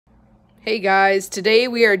Hey guys, today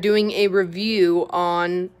we are doing a review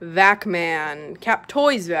on Vac-Man, Cap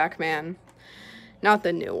Toys Vac-Man, not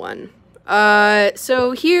the new one.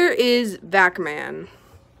 So here is Vac-Man.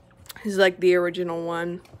 This is like the original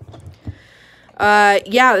one.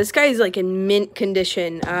 Yeah, this guy is like in mint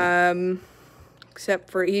condition,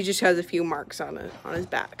 except for he just has a few marks on his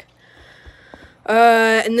back.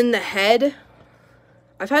 And then the head.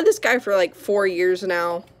 I've had this guy for like 4 years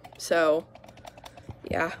now, so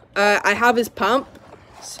yeah. I have his pump,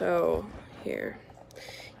 so here.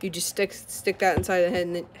 You just stick that inside the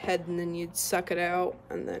head and then you'd suck it out,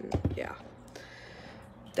 and then yeah.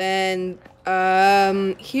 Then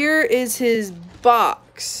here is his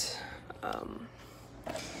box.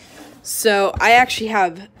 So I actually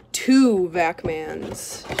have 2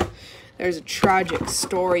 Vac-mans. There's a tragic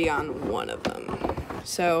story on one of them.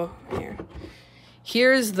 So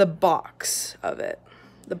here's the box of it.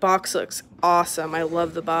 The box looks awesome. I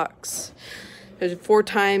love the box. There's a 4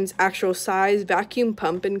 times actual size vacuum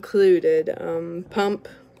pump included. Pump,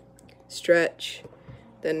 stretch,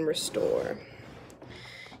 then restore.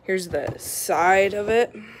 Here's the side of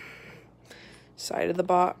it. Side of the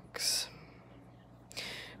box.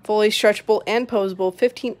 Fully stretchable and posable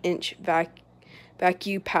 15-inch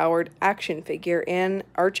vacuum-powered action figure and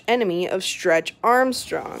arch enemy of Stretch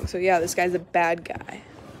Armstrong. So yeah, this guy's a bad guy.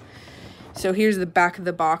 So here's the back of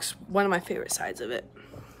the box, one of my favorite sides of it.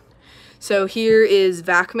 So here is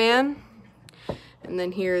Vac-Man, and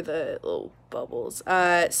then here are the little bubbles.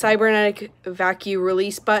 Cybernetic vacuum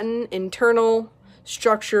release button, internal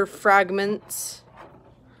structure fragments,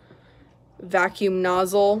 vacuum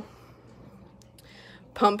nozzle,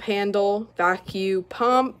 pump handle, vacuum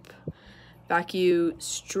pump, vacuum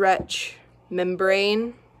stretch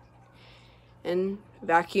membrane, and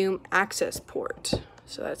vacuum access port.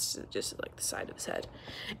 So that's just like the side of his head.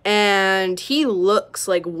 And he looks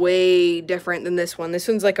like way different than this one. This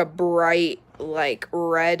one's like a bright, like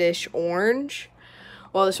reddish orange,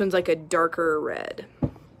 while this one's like a darker red.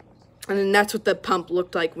 And then that's what the pump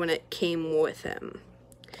looked like when it came with him.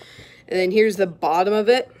 And then here's the bottom of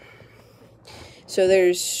it. So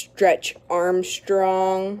there's Stretch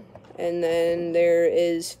Armstrong, and then there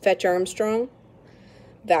is Fetch Armstrong,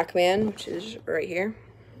 Vac-Man, which is right here.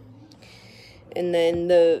 And then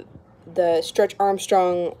the Stretch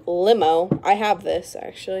Armstrong limo, I have this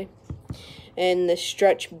actually. And the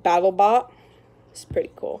Stretch BattleBot, it's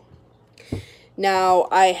pretty cool. Now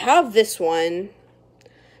I have this one,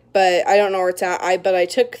 but I don't know where it's at. But I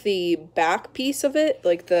took the back piece of it,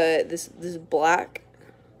 like this black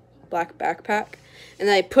backpack, and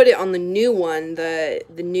then I put it on the new one, the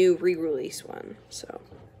new re-release one.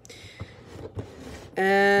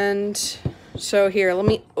 So here, let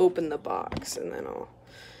me open the box, and then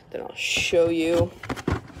I'll show you.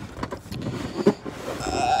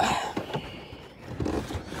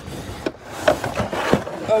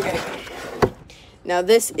 Okay. Now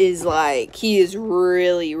this is like, he is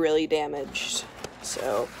really, really damaged.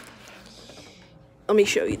 So let me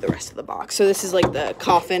show you the rest of the box. So this is like the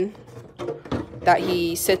coffin that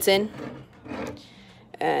he sits in.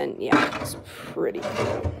 And yeah, it's pretty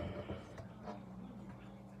cool.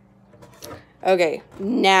 Okay,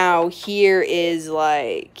 now here is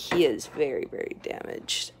like, he is very, very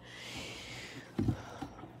damaged.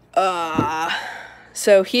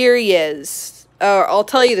 So here he is. I'll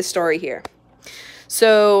tell you the story here.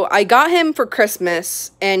 So I got him for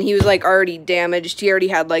Christmas, and he was like already damaged. He already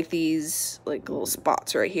had like these like little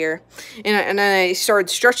spots right here. And then I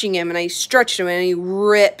started stretching him, and I stretched him, and he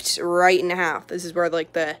ripped right in half. This is where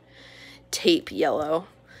like the tape yellow.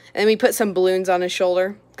 And then we put some balloons on his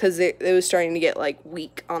shoulder, because it was starting to get like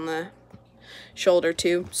weak on the shoulder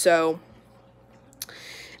too. So,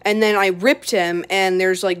 and then I ripped him, and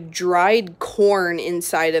there's like dried corn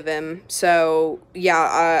inside of him. So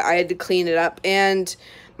yeah, I had to clean it up, and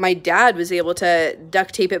my dad was able to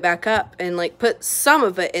duct tape it back up and like put some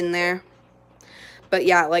of it in there. But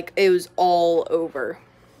yeah, like it was all over.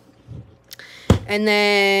 And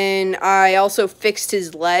then I also fixed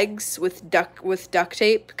his legs with duct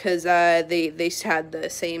tape, because they had the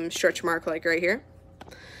same stretch mark like right here.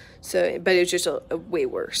 So, but it was just a way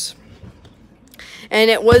worse. And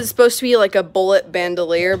it was supposed to be like a bullet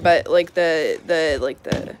bandolier, but like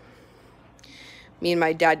me and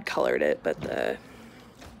my dad colored it, but the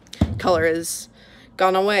color has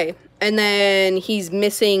gone away. And then he's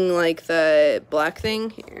missing like the black thing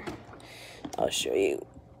here. I'll show you.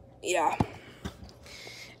 Yeah.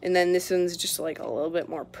 And then this one's just like a little bit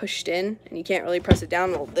more pushed in, and you can't really press it down.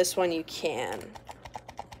 Well, this one you can.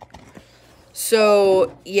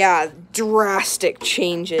 So, yeah, drastic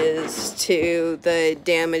changes to the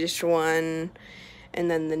damaged one and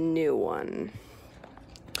then the new one.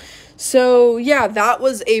 So yeah, that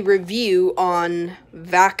was a review on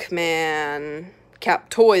vac-man, Cap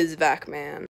Toys vac-man.